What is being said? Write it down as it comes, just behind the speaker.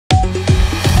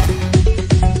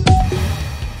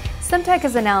Semtech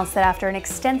has announced that after an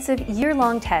extensive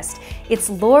year-long test, its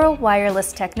LoRa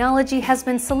wireless technology has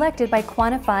been selected by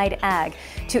Quantified Ag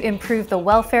to improve the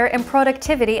welfare and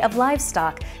productivity of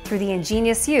livestock through the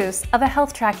ingenious use of a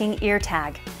health tracking ear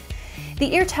tag.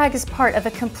 The ear tag is part of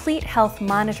a complete health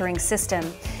monitoring system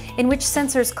in which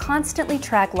sensors constantly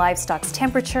track livestock's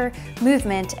temperature,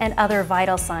 movement, and other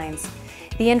vital signs.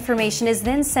 The information is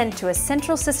then sent to a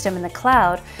central system in the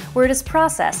cloud where it is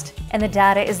processed, and the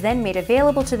data is then made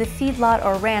available to the feedlot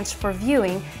or ranch for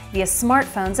viewing via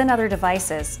smartphones and other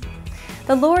devices.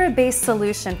 The LoRa-based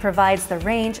solution provides the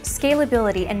range,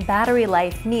 scalability, and battery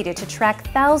life needed to track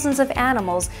thousands of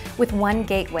animals with one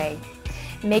gateway,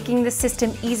 making the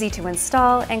system easy to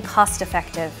install and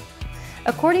cost-effective.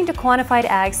 According to Quantified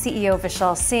Ag CEO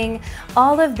Vishal Singh,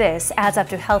 all of this adds up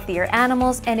to healthier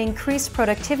animals and increased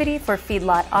productivity for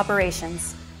feedlot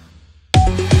operations.